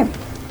 All right.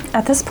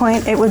 At this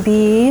point, it would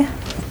be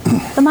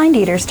the Mind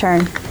Eater's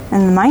turn.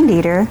 And the Mind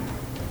Eater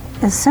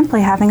is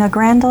simply having a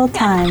grand old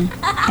time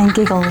and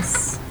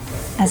giggles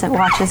as it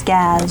watches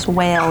Gaz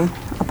wail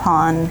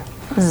upon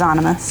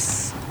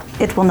Zonimus.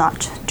 It will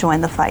not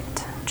join the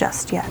fight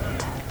just yet.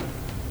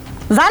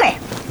 Zane,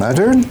 My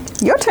turn?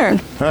 your turn.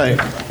 All right.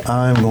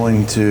 I'm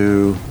going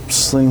to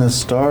sling a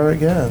star at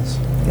Gaz.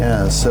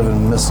 Yeah,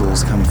 7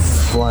 missiles come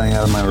flying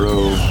out of my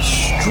robe,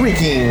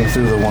 streaking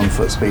through the 1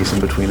 foot space in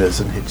between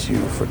us and hit you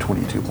for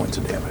 22 points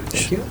of damage.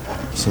 Thank you.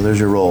 So there's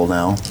your roll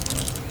now.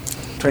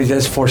 20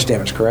 does force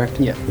damage, correct?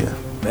 Yeah. Yeah.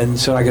 And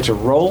so I get to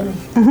roll?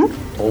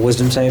 Mm-hmm. Roll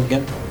wisdom save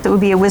again? That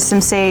would be a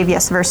wisdom save,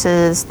 yes,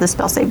 versus the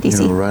spell save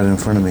DC. You're right in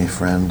front of me,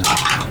 friend.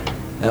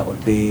 That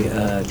would be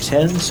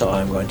 10, so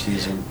I'm going to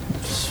use a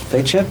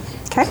fate chip.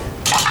 Okay.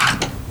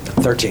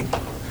 13.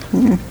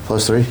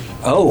 Plus 3.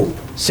 Oh,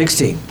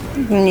 16.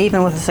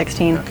 Even with a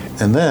 16.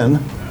 And then,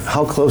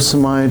 how close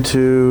am I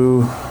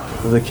to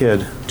the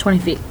kid? 20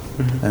 feet.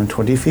 I'm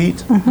 20 feet?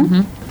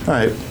 Mm-hmm. All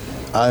right.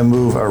 I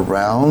move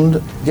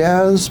around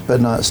Gaz,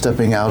 but not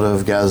stepping out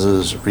of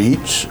Gaz's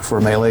reach for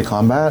melee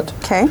combat.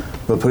 Okay.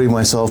 But putting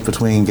myself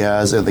between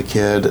Gaz and the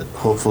kid,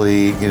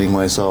 hopefully getting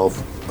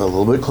myself a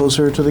little bit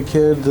closer to the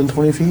kid than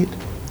 20 feet.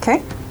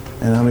 Okay.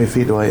 And how many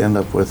feet do I end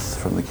up with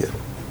from the kid?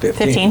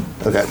 15.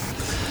 Okay.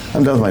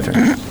 I'm done with my turn.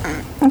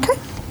 Okay.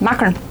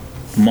 Makron.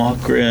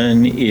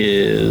 Makron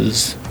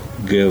is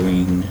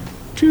going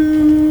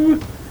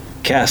to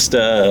cast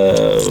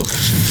a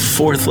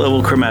 4th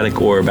level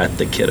chromatic orb at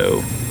the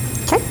kiddo.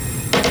 Okay.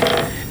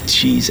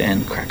 cheese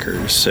and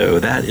crackers. So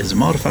that is a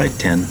modified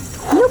 10.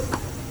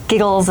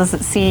 Giggles as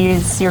it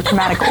sees your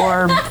chromatic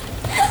orb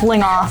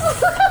fling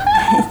off.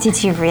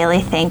 Did you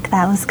really think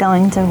that was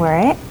going to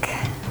work?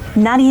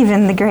 Not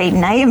even the Great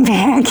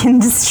Nightmare can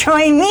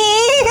destroy me.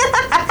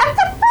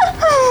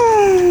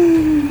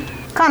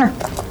 Connor.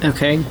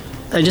 Okay.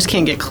 I just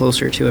can't get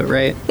closer to it,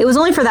 right? It was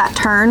only for that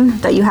turn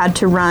that you had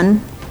to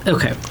run.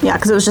 Okay. Yeah,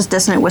 because it was just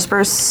dissonant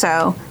whispers,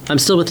 so... I'm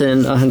still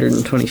within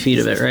 120 feet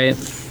of it, right?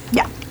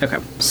 Yeah. Okay.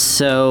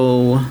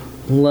 So,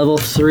 level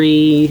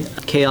 3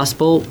 Chaos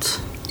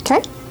Bolt.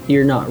 Okay.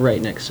 You're not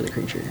right next to the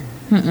creature.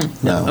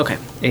 No. Okay.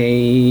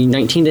 A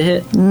 19 to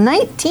hit?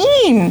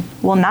 19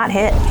 will not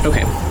hit.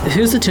 Okay.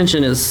 Whose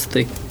attention is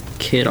the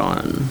kid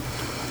on?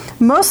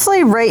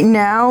 Mostly right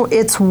now,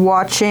 it's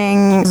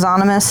watching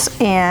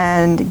Zonimus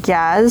and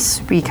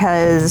Gaz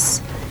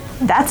because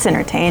that's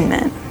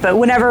entertainment. But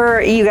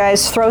whenever you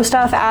guys throw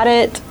stuff at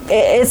it,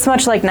 it's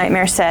much like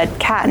Nightmare said,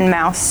 cat and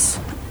mouse.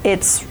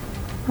 It's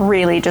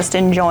really just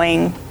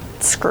enjoying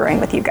screwing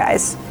with you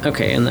guys.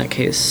 Okay, in that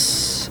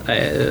case,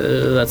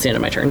 that's the end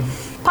of my turn.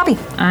 Poppy.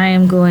 I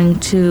am going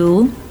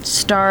to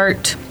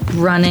start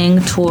running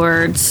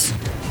towards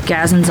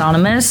Gaz and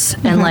Zonimus,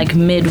 and like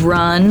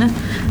mid-run,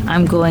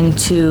 I'm going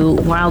to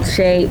wild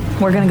shape.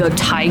 We're gonna go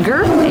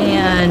tiger,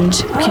 and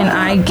can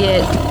I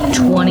get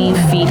 20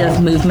 feet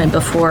of movement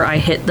before I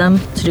hit them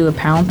to do a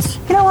pounce?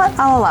 You know what?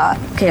 I'll allow it.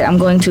 Okay, I'm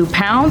going to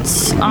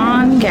pounce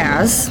on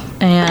Gaz,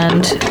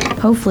 and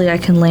hopefully I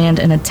can land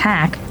an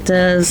attack.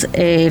 Does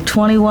a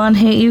 21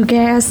 hit you,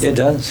 Gaz? It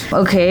does.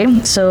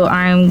 Okay, so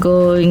I'm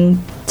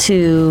going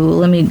to,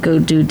 let me go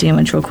do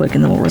damage real quick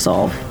and then we'll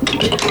resolve.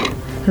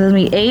 That'll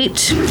be 8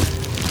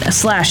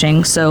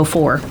 slashing, so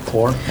 4.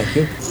 4, thank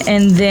you.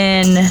 And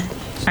then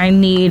I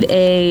need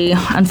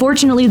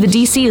unfortunately the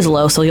DC is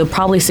low, so you'll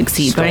probably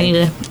succeed, but I need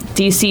a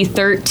DC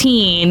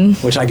 13.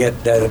 Which I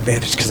get that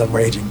advantage because I'm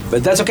raging.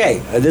 But that's okay.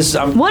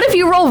 What if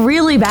you roll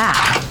really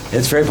bad?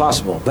 It's very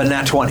possible, but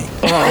not 20.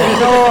 Which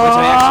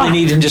I actually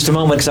need in just a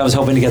moment because I was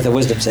hoping to get the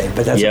wisdom save,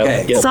 but that's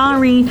okay. Yep.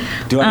 Sorry.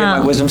 Do I get my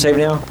wisdom save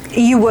now?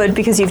 You would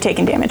because you've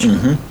taken damage.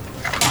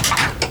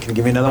 Can you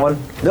give me another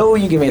one? No,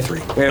 you give me a 3.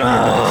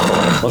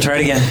 We'll try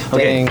it again.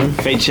 Okay. Dang.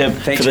 Fate chip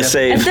for the At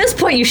save. this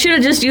point, you should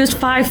have just used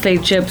 5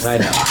 fate chips. I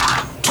know.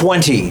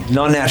 20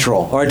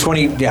 non-natural, or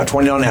 20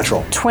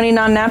 non-natural. 20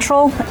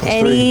 non-natural.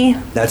 Any...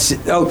 That's it.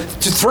 Oh,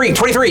 3,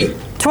 23.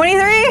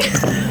 23?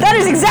 That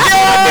is exactly...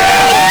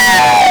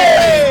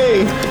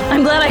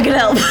 I'm glad I could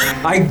help.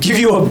 I give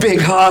you a big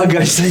hug.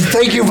 I say,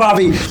 thank you,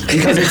 Bobby,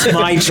 because it's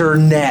my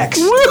turn next.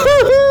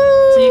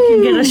 So you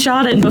can get a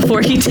shot in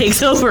before he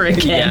takes over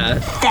again.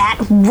 That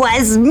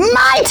was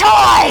my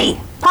toy!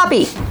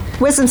 Poppy,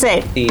 wisdom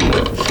save.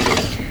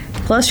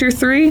 Plus your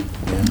 3,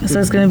 so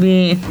it's going to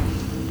be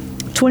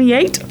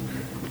 28.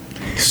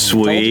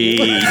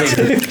 Sweet.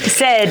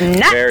 Said,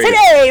 not Very-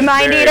 today,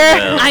 Mind very Eater.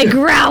 well. I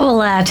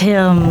growl at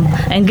him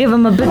and give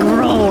him a big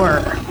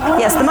roar.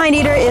 Yes, the Mind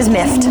Eater is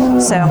miffed,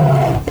 so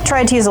it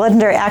tried to use a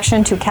legendary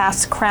action to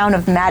cast Crown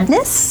of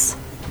Madness.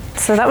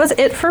 So that was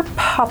it for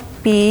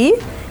Poppy.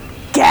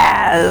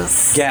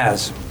 Gaz.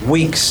 Gaz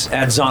winks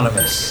at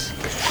Zonimus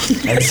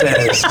and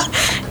says,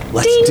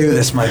 let's do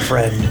this, my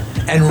friend,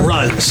 and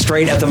runs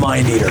straight at the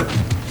Mind Eater.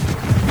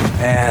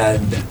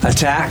 And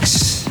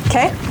attacks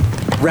Okay,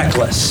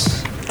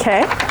 reckless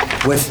okay,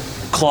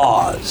 with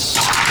claws.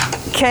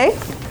 okay.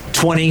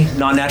 20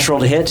 non-natural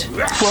to hit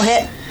We'll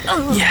hit.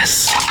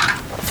 Yes.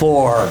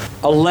 for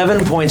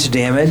 11 points of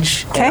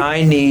damage. Okay. And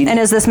I need, And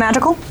is this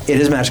magical? it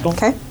is magical.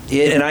 Okay.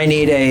 And I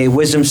need a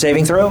wisdom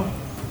saving throw.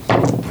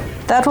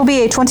 That will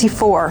be a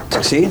 24.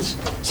 Succeeds.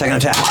 Second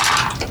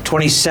attack.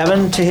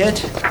 27 to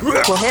hit.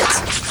 We'll hit.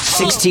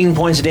 16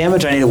 points of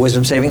damage. I need a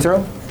wisdom saving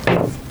throw.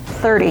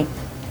 30.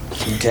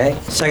 Okay.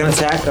 Second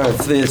attack.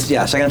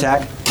 Second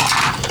attack.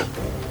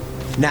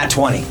 Nat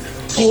 20.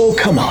 Oh,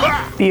 come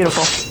on.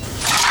 Beautiful.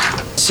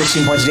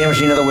 16 points of damage.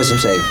 Need another wisdom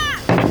save.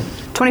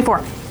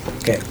 24.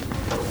 Okay.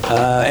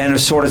 And a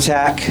sword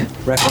attack.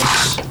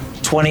 Reckless.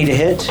 20 to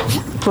hit.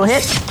 We'll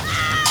hit.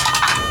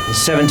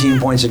 17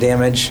 points of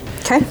damage.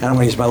 Okay. And I'm going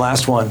to use my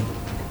last one.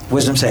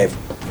 Wisdom save.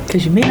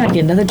 Because you may not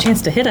get another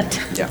chance to hit it.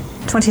 Yeah.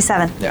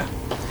 27. Yeah.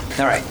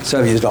 All right. So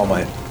I've used all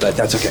mine, but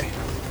that's okay.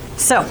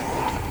 So,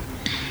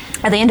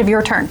 at the end of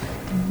your turn,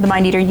 the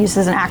Mind Eater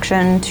uses an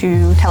action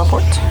to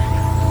teleport.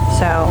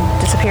 So,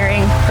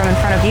 disappearing from in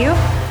front of you,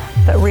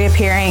 but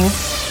reappearing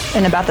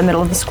in about the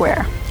middle of the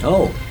square.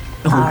 Oh.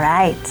 All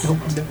right.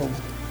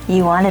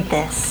 You wanted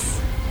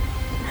this.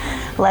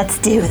 Let's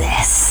do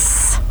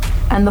this.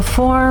 And the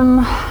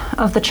form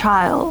of the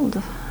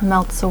child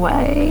melts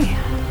away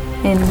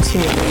into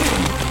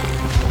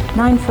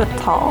 9 foot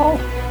tall,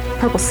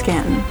 purple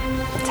skin,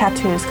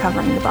 tattoos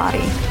covering the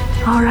body.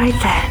 All right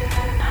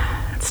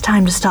then, it's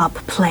time to stop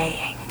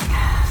playing.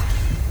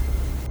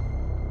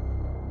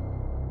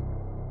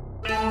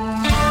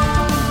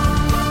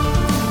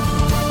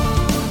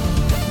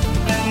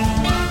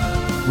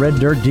 Red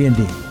Dirt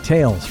D&D,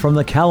 Tales from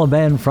the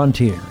Caliban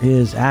Frontier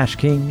is Ash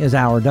King as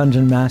our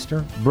Dungeon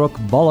Master, Brooke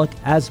Bullock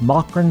as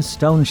Mokran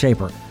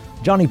Stoneshaper,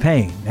 Johnny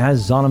Payne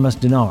as Zonimus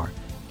Dinar,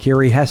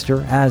 Kiri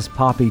Hester as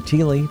Poppy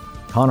Tea Leaf,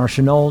 Connor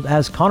Chenault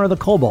as Connor the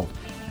Kobold,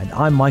 and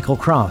I'm Michael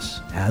Cross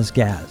as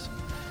Gaz.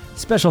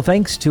 Special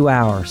thanks to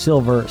our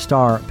Silver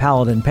Star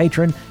Paladin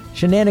patron,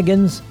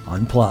 Shenanigans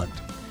Unplugged.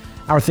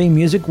 Our theme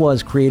music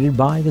was created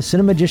by the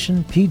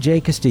Cinemagician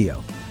PJ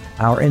Castillo.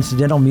 Our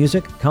incidental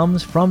music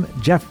comes from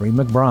Jeffrey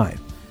McBride.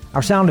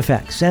 Our sound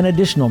effects and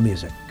additional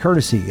music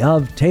courtesy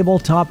of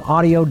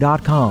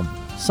TabletopAudio.com,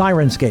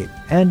 Sirenscape,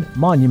 and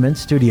Monument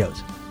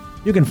Studios.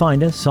 You can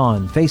find us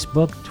on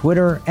Facebook,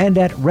 Twitter, and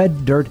at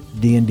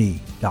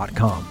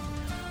RedDirtDND.com.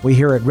 We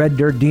here at Red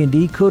Dirt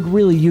D&D could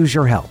really use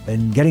your help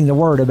in getting the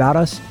word about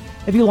us.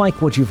 If you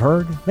like what you've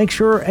heard, make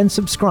sure and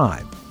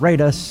subscribe, rate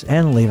us,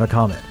 and leave a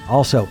comment.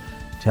 Also,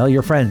 tell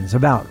your friends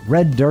about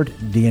Red Dirt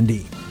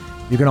D&D.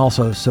 You can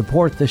also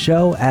support the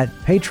show at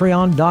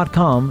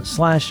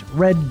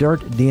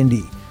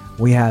patreon.com/RedDirtDND.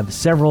 We have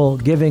several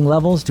giving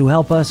levels to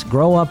help us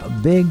grow up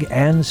big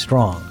and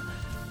strong.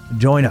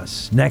 Join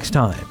us next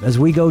time as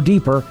we go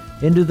deeper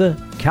into the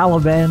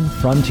Caliban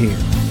frontier.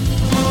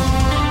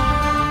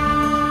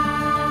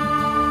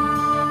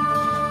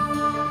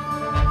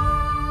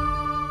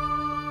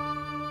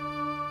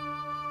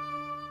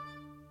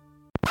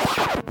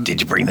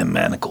 Did you bring them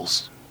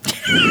manacles?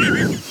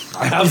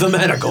 I have the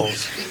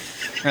manacles.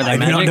 Are they I do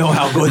not magic? know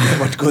how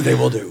much good they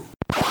will do.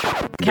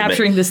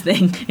 Capturing this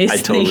thing is I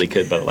totally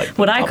could, but like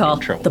what I call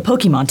the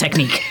Pokemon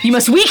technique. You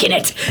must weaken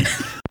it.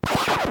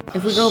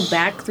 If we go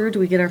back through, do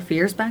we get our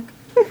fears back?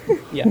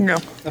 Yeah. No.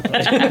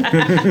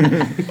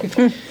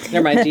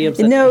 Never mind, DM's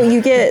No,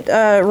 you get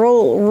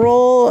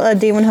roll a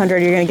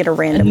D100. You're gonna get a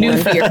random new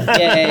one. fear.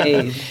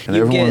 Yay. You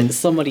everyone- get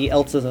somebody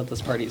else's at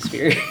this party's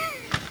fear.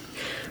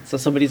 So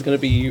somebody's going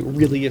to be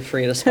really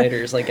afraid of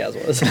spiders like Gaz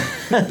was.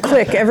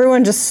 Quick,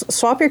 everyone, just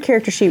swap your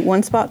character sheet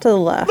one spot to the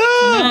left.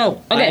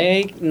 No.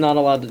 Okay. I'm not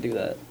allowed to do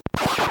that.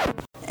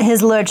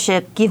 His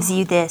lordship gives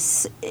you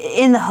this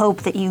in the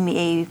hope that you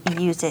may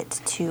use it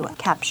to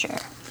capture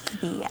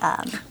the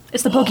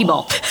It's the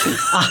Pokeball.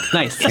 Ah,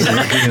 nice.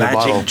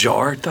 Magic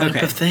jar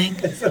type of thing?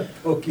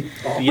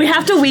 We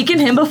have to weaken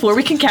him before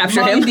we can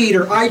capture him.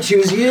 Leader, I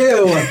choose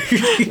you.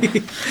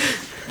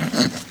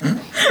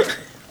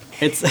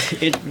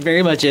 It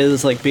very much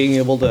is like being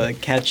able to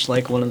catch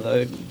like one of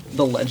the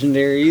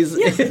legendaries.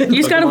 You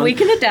just gotta Pokemon.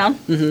 weaken it down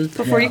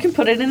before you can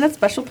put it in a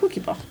special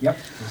Pokeball. Yep,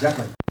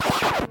 exactly.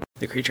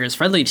 The creature is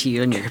friendly to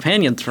you and your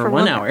companions for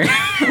 1 hour.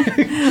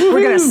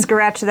 We're gonna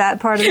scratch that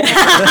part of it.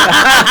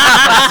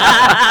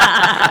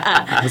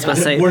 I was about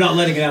to say, We're not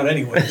letting it out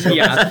anyway. So.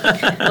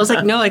 yeah. I was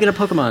like, no, I get a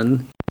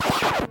Pokemon.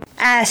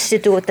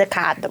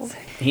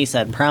 He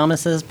said,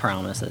 promises,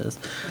 promises.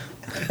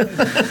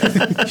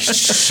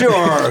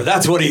 Sure,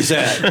 that's what he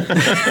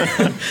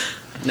said.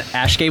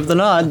 Ash gave the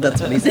nod.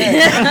 That's what he said.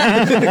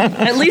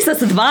 At least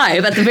that's the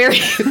vibe at the very.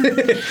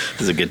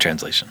 This is a good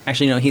translation.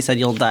 Actually, no, he said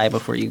you'll die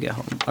before you get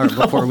home, or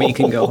before we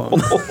can go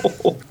home.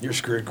 You're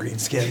screwed, green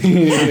skin.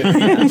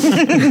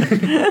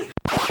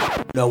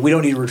 No, we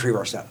don't need to retrieve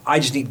our stuff. I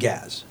just need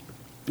Gaz.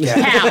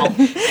 Ow.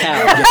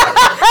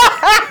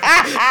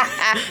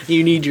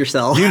 You need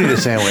yourself. You need a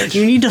sandwich.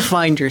 You need to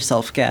find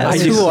yourself,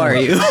 Gaz. Who are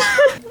you?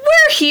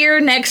 We're here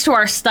next to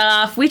our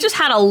stuff. We just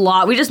had a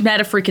lot. We just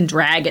met a freaking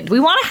dragon. Do we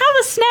want to have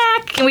a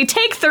snack? Can we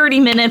take 30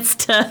 minutes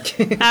to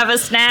have a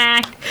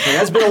snack? It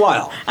has been a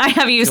while. I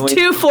have used Can we-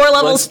 2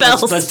 4-level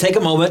spells. Let's take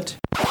a moment.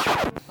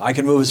 I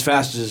can move as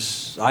fast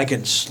as I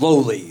can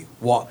slowly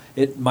walk.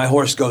 My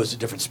horse goes at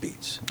different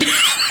speeds.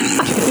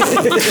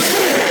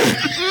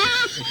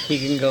 He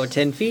can go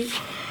 10 feet.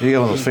 You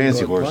got one of those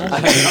fancy horses.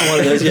 I got one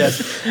of those, yes.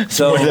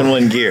 So More than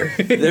one gear.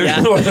 there's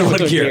Yeah. more than one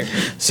One gear. gear.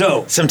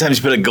 So Sometimes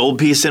you put a gold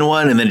piece in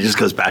one, and then it just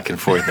goes back and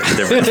forth.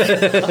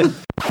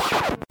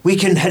 we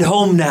can head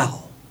home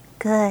now.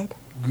 good.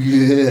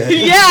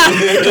 Yeah.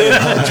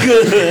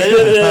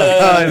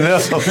 I know.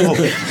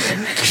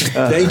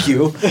 Thank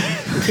you.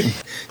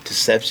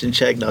 Deception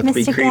check, not to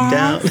be Mr. creeped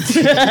out. Gaz.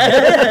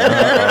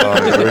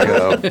 Oh, here we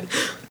go.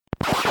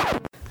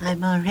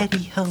 I'm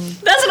already home.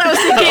 That's what I was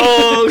thinking.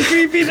 Oh,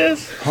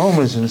 creepiness. Home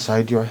is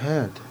inside your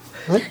head.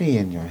 Let me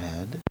in your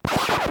head.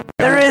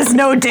 There is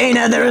no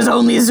Dana. There is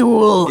only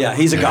Zool. Yeah,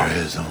 he's a There goblin.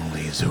 is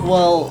only Zool.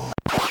 Well,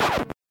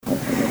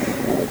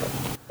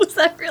 Was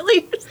that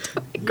really?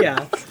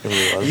 yeah.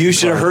 You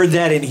should have heard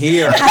that in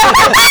here.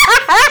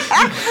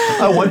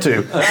 I want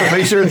to.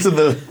 Make sure it's in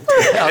the.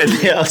 And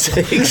the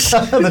outtakes. I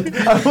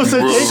almost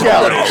said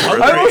takeout.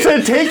 I almost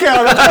said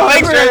takeout.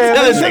 I'm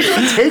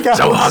hungry. Takeout.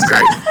 So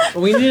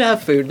hungry. We need to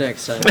have food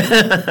next time.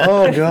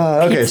 Oh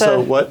god. Okay, so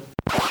what?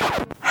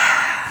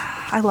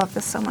 I love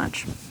this so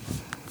much.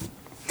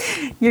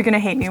 You're gonna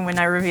hate me when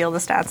I reveal the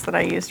stats that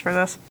I used for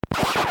this.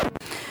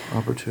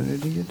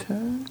 Opportunity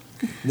attack.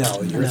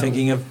 No, you're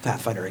thinking of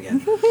Pathfinder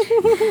again.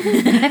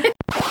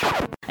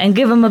 And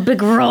give him a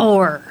big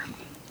roar.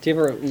 Do you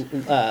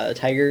have a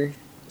tiger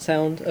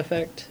sound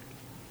effect?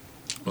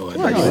 Oh,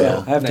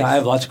 I I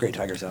have lots of great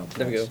tiger sounds.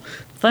 There we go.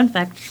 Fun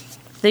fact.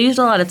 They used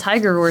a lot of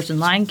tiger roars in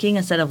Lion King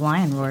instead of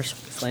lion roars.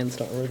 Lions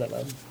don't roar that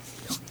loud.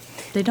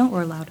 They don't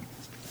roar loud.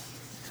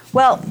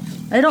 Well,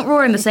 They don't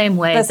roar in the same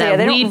way Let's see, that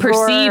they we don't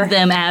perceive roar.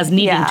 them as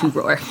needing Yeah. to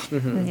roar.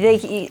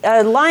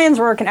 A lion's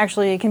roar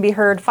can be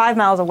heard 5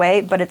 miles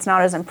away, but it's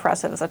not as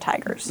impressive as a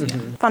tiger's.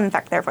 Fun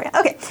fact there for you.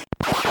 Okay.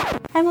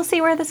 And we'll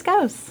see where this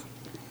goes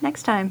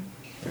next time.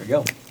 There you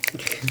go.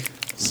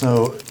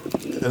 So,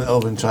 an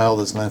elven child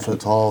that's 9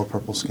 foot tall,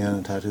 purple skin,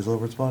 and tattoos all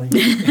over its body?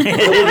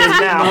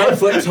 Now 9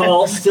 foot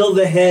tall, still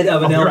the head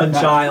of an elven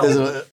child. Is it